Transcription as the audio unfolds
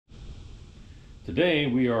Today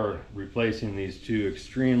we are replacing these two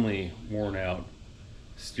extremely worn out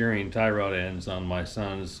steering tie rod ends on my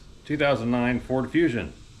son's 2009 Ford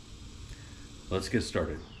Fusion. Let's get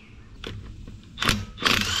started.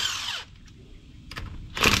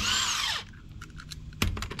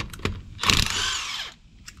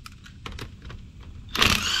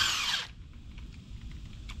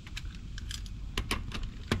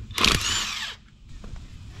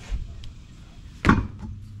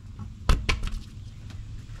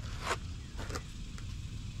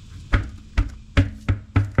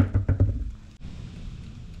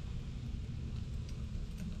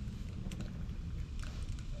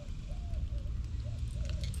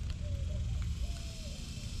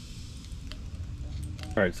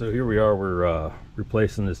 All right, so here we are. We're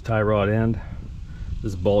replacing this tie rod end.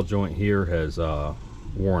 This ball joint here has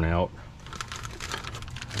worn out.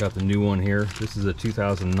 Got the new one here. This is a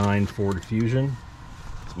 2009 Ford Fusion.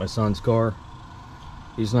 It's my son's car.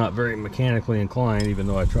 He's not very mechanically inclined, even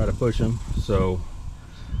though I try to push him. So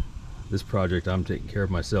this project I'm taking care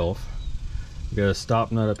of myself. We got a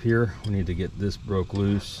stop nut up here. We need to get this broke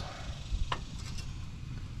loose.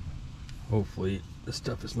 Hopefully this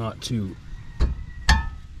stuff is not too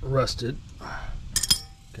rusted.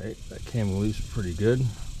 Okay, that came loose pretty good.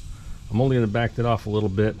 I'm only going to back that off a little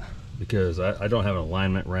bit because I don't have an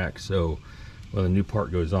alignment rack, so when the new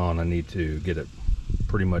part goes on I need to get it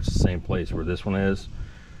pretty much the same place where this one is.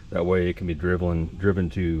 That way it can be driven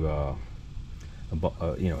to a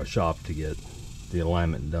shop to get the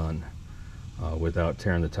alignment done without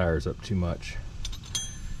tearing the tires up too much.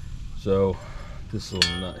 So this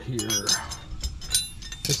little nut here,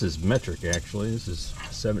 this is metric actually. This is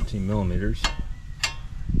 17 millimeters.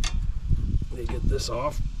 Let me get this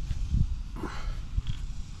off.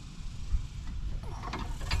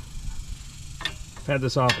 I've had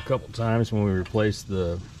this off a couple times when we replaced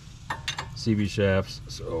the CV shafts,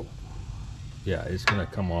 so yeah, it's gonna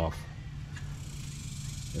come off.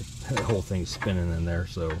 The whole thing's spinning in there,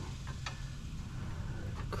 so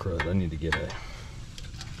crud, I need to get a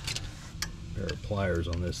pair of pliers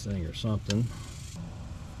on this thing or something.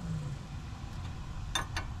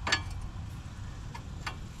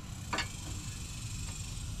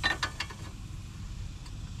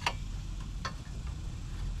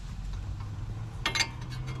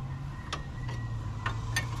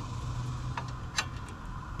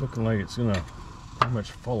 Looking like it's gonna pretty much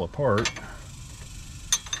fall apart.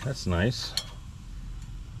 That's nice.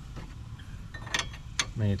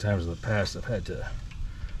 Many times in the past I've had to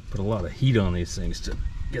put a lot of heat on these things to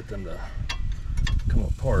get them to come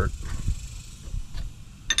apart.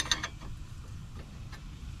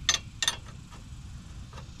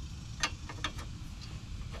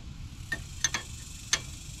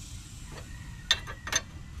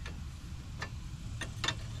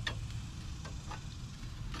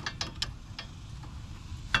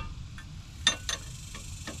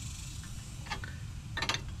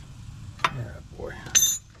 Boy,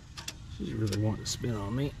 she's really wanting to spin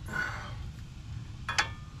on me.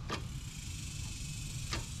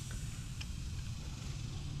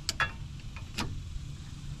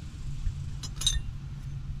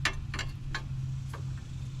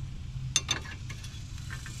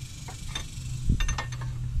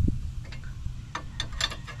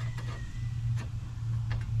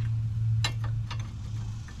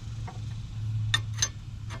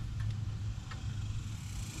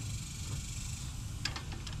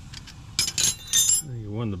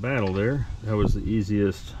 You won the battle there. That was the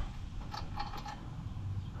easiest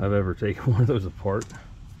I've ever taken one of those apart.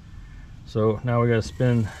 So now we got to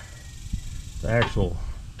spin the actual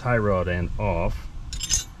tie rod end off.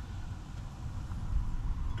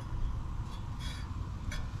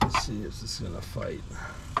 Let's see if this is gonna fight.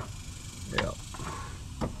 Yeah,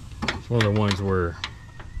 it's one of the ones where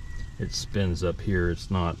it spins up here. It's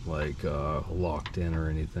not like locked in or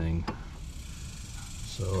anything.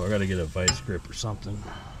 So I got to get a vice grip or something.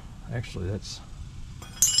 Actually, that's...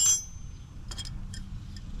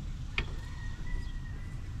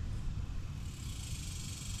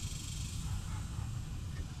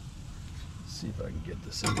 Let's see if I can get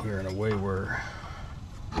this in here in a way where...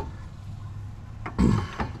 I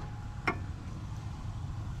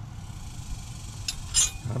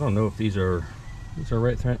don't know if these are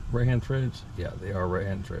right-hand threads. Yeah, they are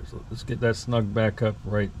right-hand threads. So let's get that snug back up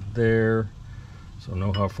right there. So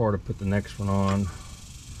know how far to put the next one on.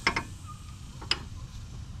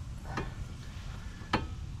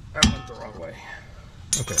 I went the wrong way.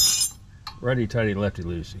 Okay. Righty tighty, lefty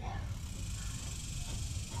loosey.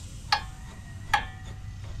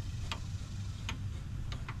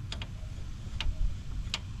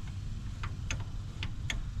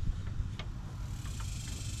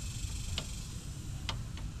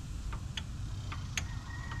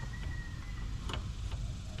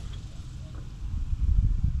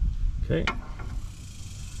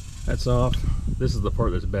 That's off. This is the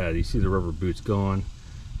part that's bad. You see the rubber boot's gone,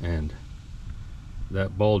 and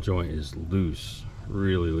that ball joint is loose,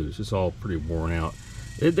 really loose. It's all pretty worn out.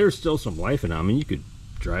 There's still some life in it. I mean, you could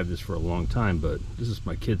drive this for a long time, but this is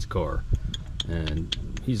my kid's car, and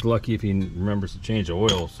he's lucky if he remembers to change the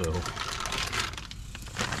oil, so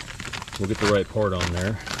we'll get the right part on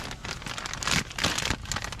there.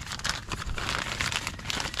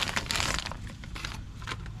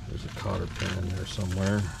 There's a cotter pin in there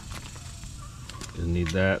somewhere. Didn't need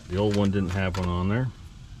that. The old one didn't have one on there.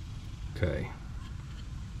 Okay,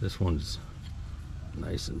 this one's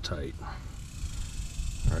nice and tight.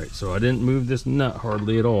 Alright, so I didn't move this nut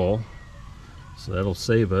hardly at all, so that'll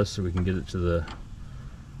save us so we can get it to the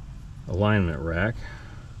alignment rack.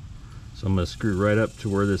 So I'm going to screw right up to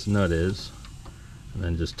where this nut is and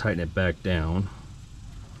then just tighten it back down.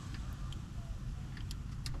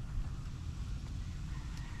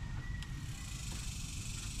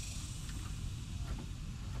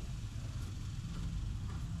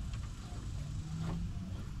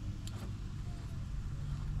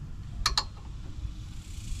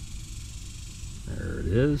 There it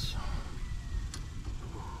is.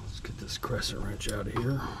 Let's get this crescent wrench out of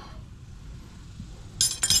here.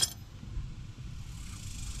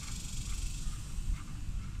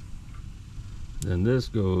 Then this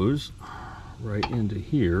goes right into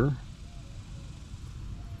here.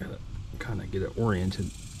 Gotta kind of get it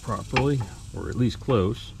oriented properly, or at least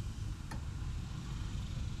close.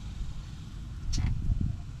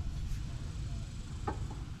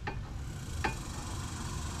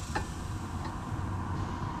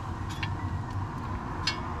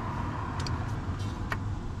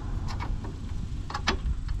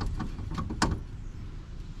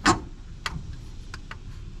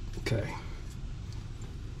 Okay.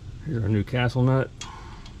 Here's our new castle nut.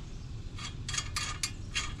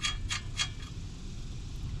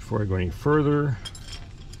 Before I go any further,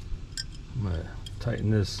 I'm going to tighten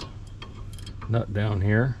this nut down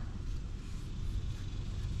here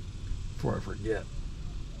before I forget.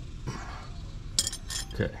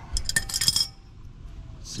 Okay. Let's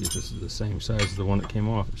see if this is the same size as the one that came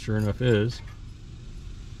off. It sure enough is.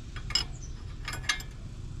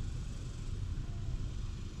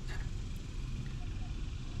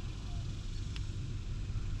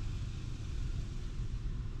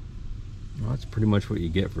 Well, that's pretty much what you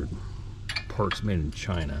get for parts made in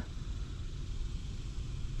China.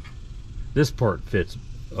 This part fits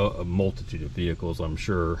a multitude of vehicles, I'm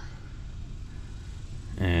sure.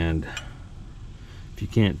 And if you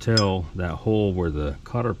can't tell, that hole where the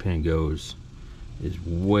cotter pin goes is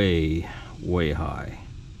way, way high.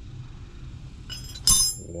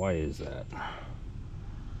 Why is that?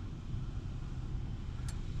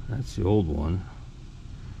 That's the old one.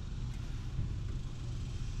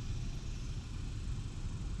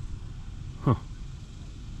 Huh.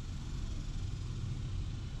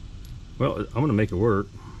 Well, I'm going to make it work.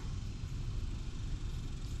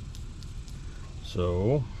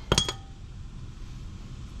 So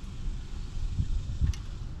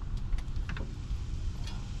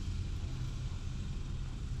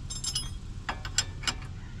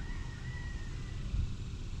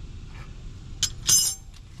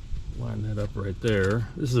line that up right there.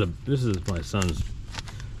 This is my son's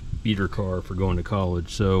beater car for going to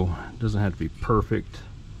college, so it doesn't have to be perfect.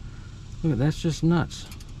 Look, that's just nuts.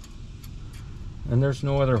 And there's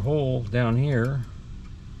no other hole down here,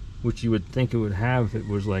 which you would think it would have if it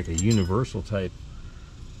was like a universal type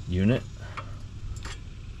unit.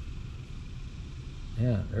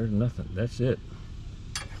 Yeah, there's nothing. That's it.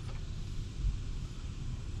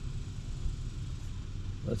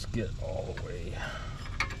 Let's get all the way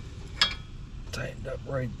tightened up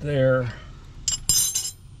right there.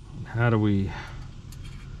 How do we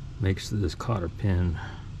make so this cotter pin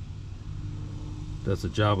does the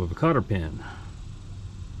job of a cotter pin?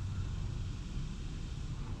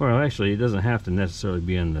 Well, actually, it doesn't have to necessarily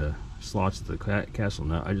be in the slots of the castle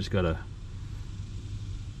nut. I just gotta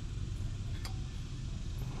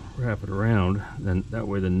wrap it around, then that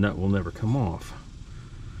way the nut will never come off.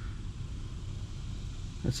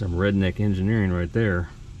 That's some redneck engineering right there,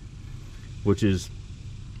 which is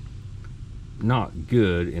not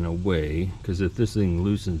good in a way, because if this thing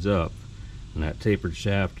loosens up and that tapered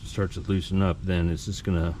shaft starts to loosen up, then it's just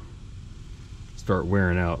gonna start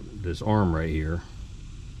wearing out this arm right here.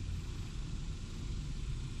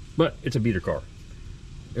 But it's a beater car.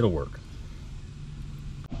 It'll work.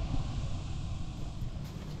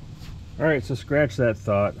 Alright, so scratch that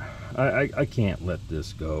thought. I can't let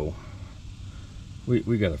this go.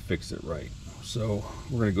 We gotta fix it right. So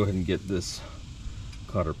we're gonna go ahead and get this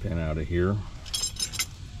cotter pin out of here.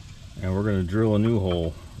 And we're gonna drill a new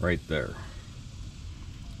hole right there.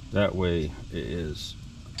 That way it is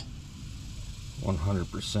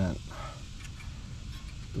 100%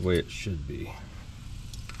 the way it should be.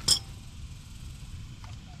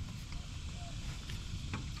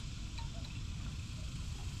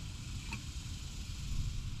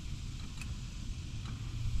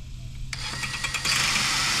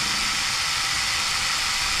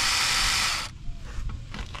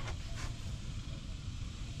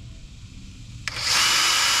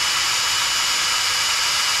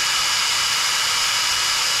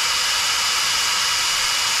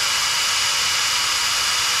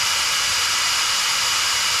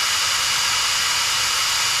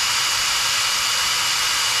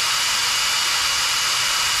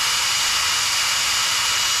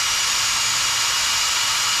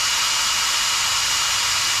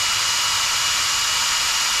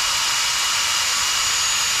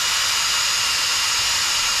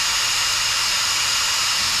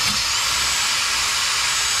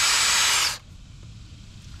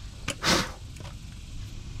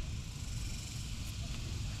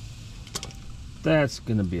 That's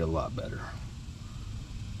gonna be a lot better.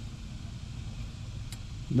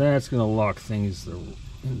 That's gonna lock things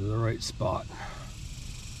into the right spot.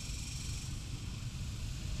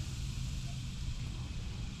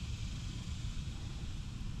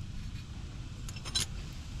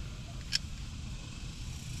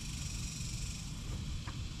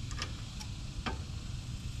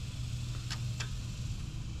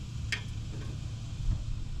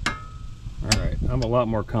 All right, I'm a lot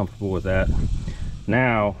more comfortable with that.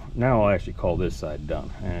 Now I'll actually call this side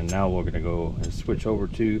done, and now we're going to go and switch over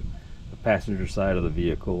to the passenger side of the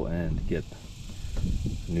vehicle and get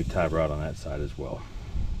a new tie rod on that side as well.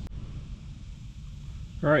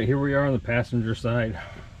 All right, here we are on the passenger side.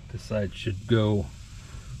 This side should go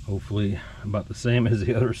hopefully about the same as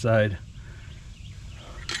the other side.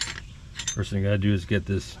 First thing I gotta do is get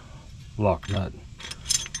this lock nut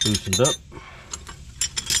loosened up.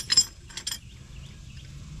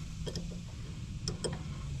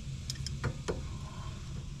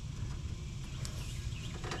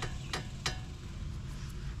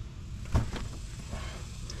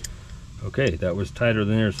 Okay, that was tighter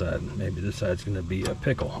than the other side. Maybe this side's going to be a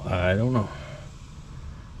pickle. I don't know.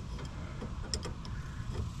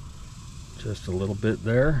 Just a little bit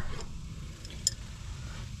there.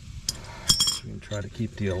 So we can try to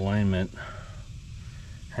keep the alignment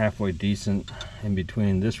halfway decent in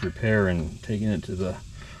between this repair and taking it to the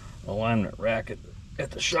alignment rack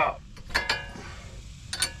at the shop.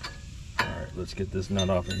 All right, let's get this nut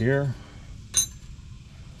off of here.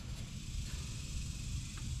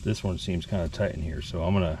 This one seems kind of tight in here, so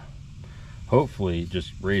I'm gonna hopefully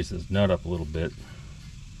just raise this nut up a little bit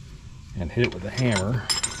and hit it with a hammer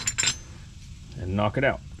and knock it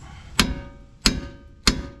out.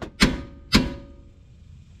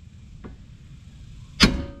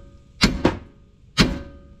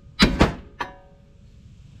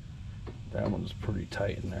 That one's pretty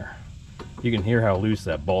tight in there. You can hear how loose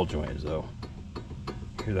that ball joint is though.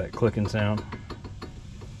 Hear that clicking sound?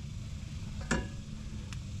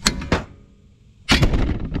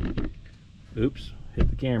 Oops, hit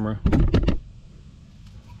the camera.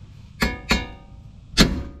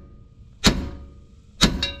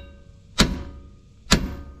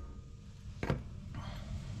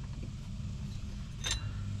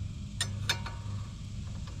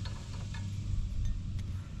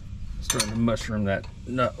 Starting to mushroom that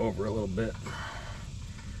nut over a little bit.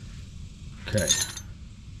 Okay.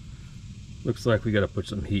 Looks like we got to put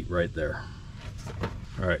some heat right there.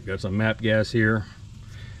 All right, got some MAPP gas here.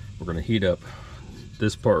 We're going to heat up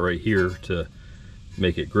this part right here to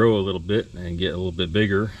make it grow a little bit and get a little bit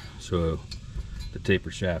bigger so the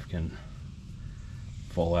taper shaft can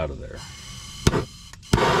fall out of there.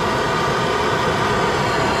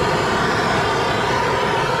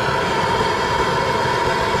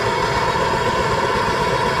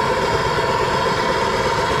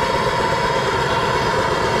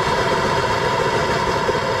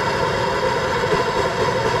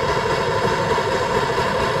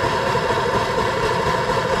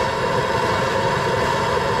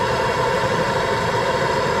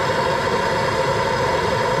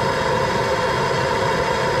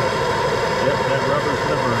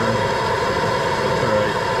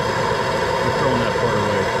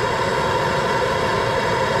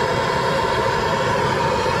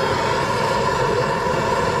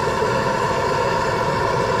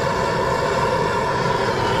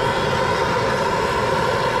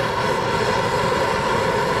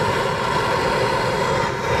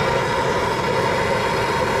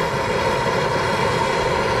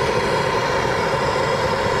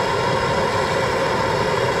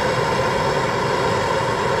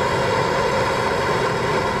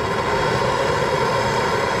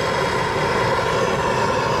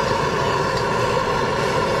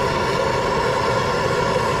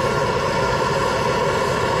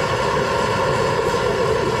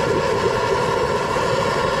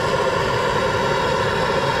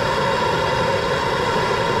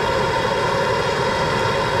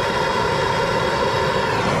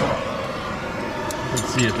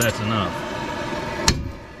 that's enough.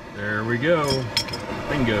 There we go.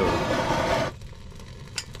 Bingo.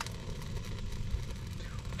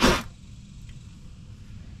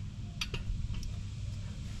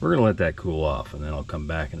 We're gonna let that cool off and then I'll come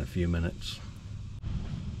back in a few minutes.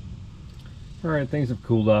 All right, things have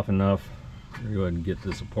cooled off enough. I'm gonna go ahead and get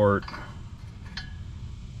this apart.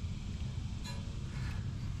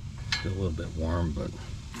 Still a little bit warm, but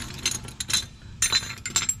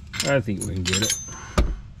I think we can get it.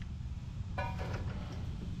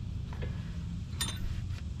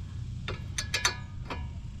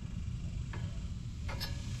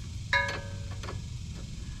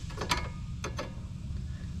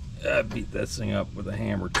 I beat that thing up with a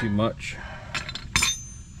hammer too much.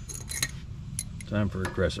 Time for a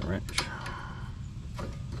crescent wrench.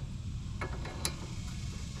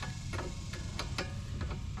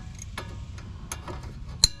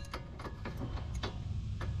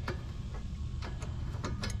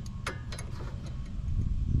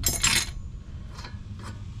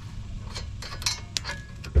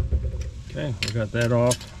 Okay, we got that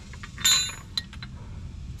off.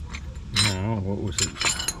 Now, what was it?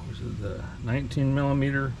 Was it the 19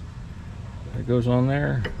 millimeter that goes on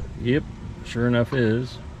there? Yep, sure enough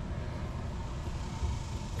is.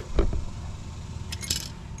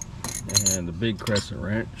 And the big crescent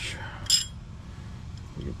wrench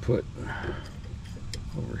we can put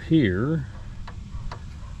over here.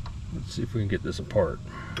 Let's see if we can get this apart.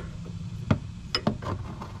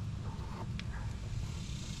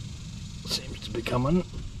 Seems to be coming.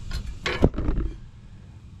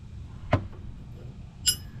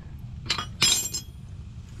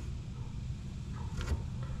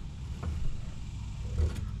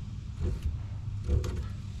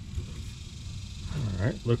 All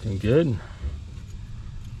right, looking good.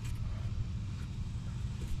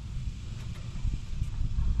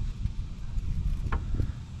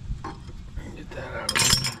 Get that out of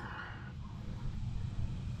there.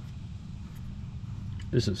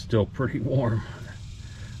 This is still pretty warm.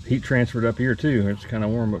 Heat transferred up here too. It's kind of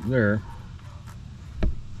warm up there.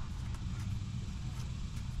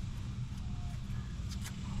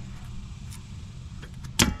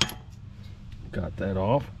 Got that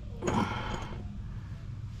off.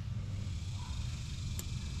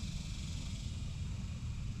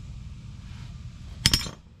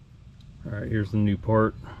 All right, here's the new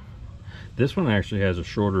part. This one actually has a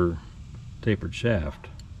shorter tapered shaft,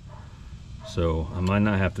 so I might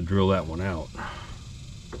not have to drill that one out.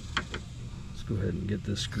 Let's go ahead and get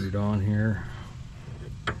this screwed on here.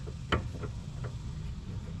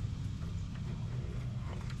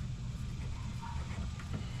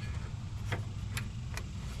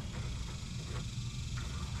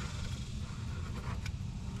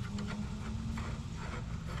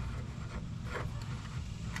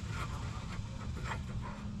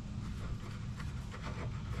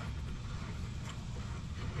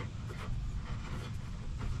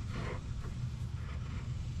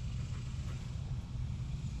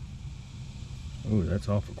 Ooh, that's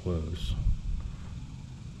awful close.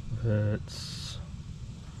 Let's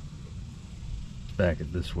back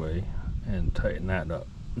it this way and tighten that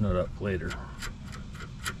nut up later.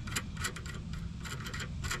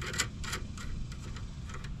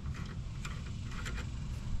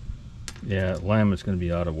 Yeah, alignment's going to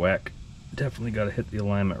be out of whack. Definitely got to hit the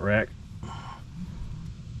alignment rack.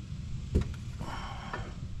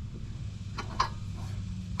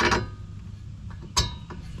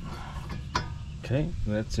 Okay,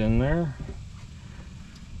 that's in there.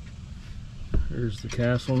 Here's the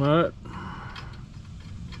castle nut.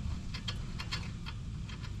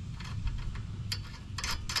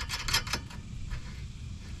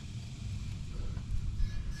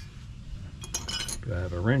 Do I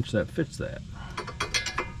have a wrench that fits that?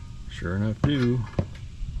 Sure enough, do.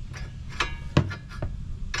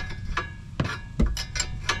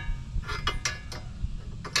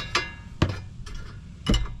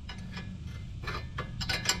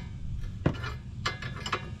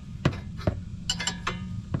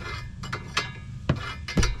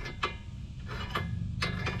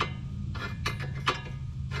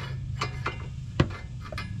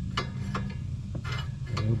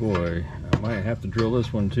 Oh boy, I might have to drill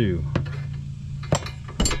this one too.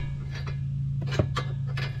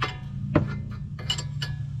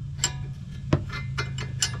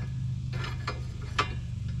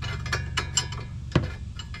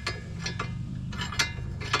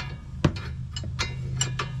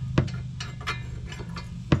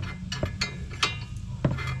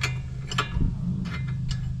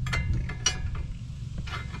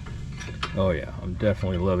 Oh yeah, I'm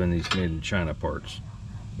definitely loving these made in China parts.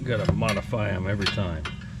 You gotta modify them every time.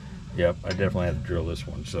 Yep, I definitely had to drill this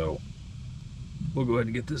one, so we'll go ahead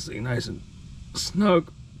and get this thing nice and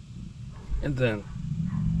snug and then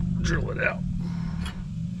drill it out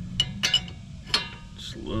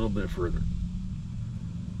just a little bit further.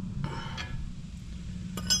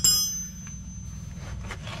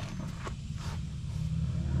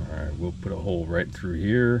 Alright, we'll put a hole right through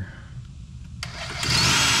here.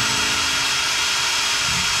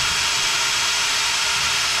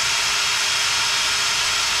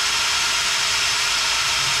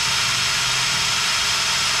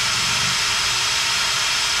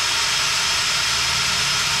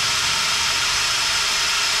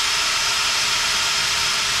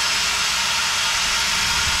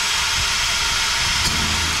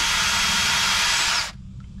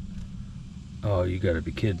 Oh, you gotta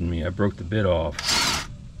be kidding me. I broke the bit off.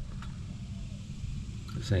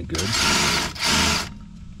 This ain't good.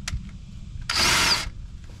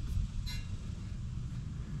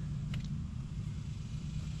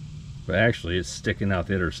 But actually, it's sticking out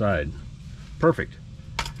the other side. Perfect.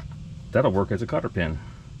 That'll work as a cotter pin.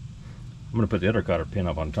 I'm gonna put the other cotter pin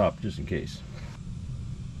up on top just in case.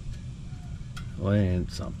 Well,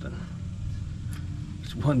 ain't something.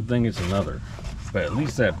 It's one thing, it's another. But at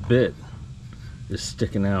least that bit is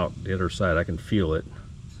sticking out the other side. I can feel it.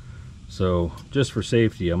 So just for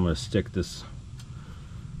safety, I'm going to stick this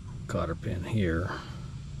cotter pin here.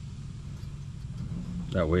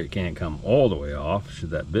 That way it can't come all the way off should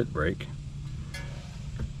that bit break.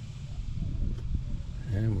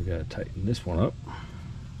 And we got to tighten this one up.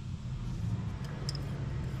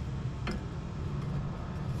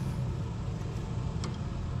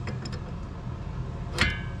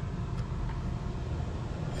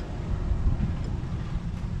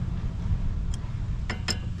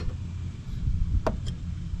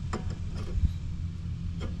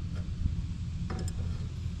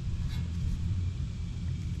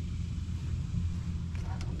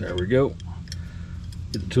 There we go.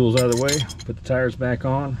 Get the tools out of the way, put the tires back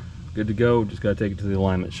on, good to go. Just gotta take it to the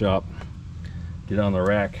alignment shop, get on the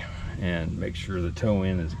rack, and make sure the toe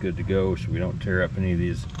in is good to go so we don't tear up any of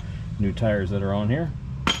these new tires that are on here.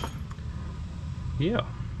 Yeah,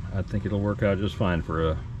 I think it'll work out just fine for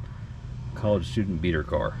a college student beater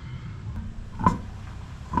car.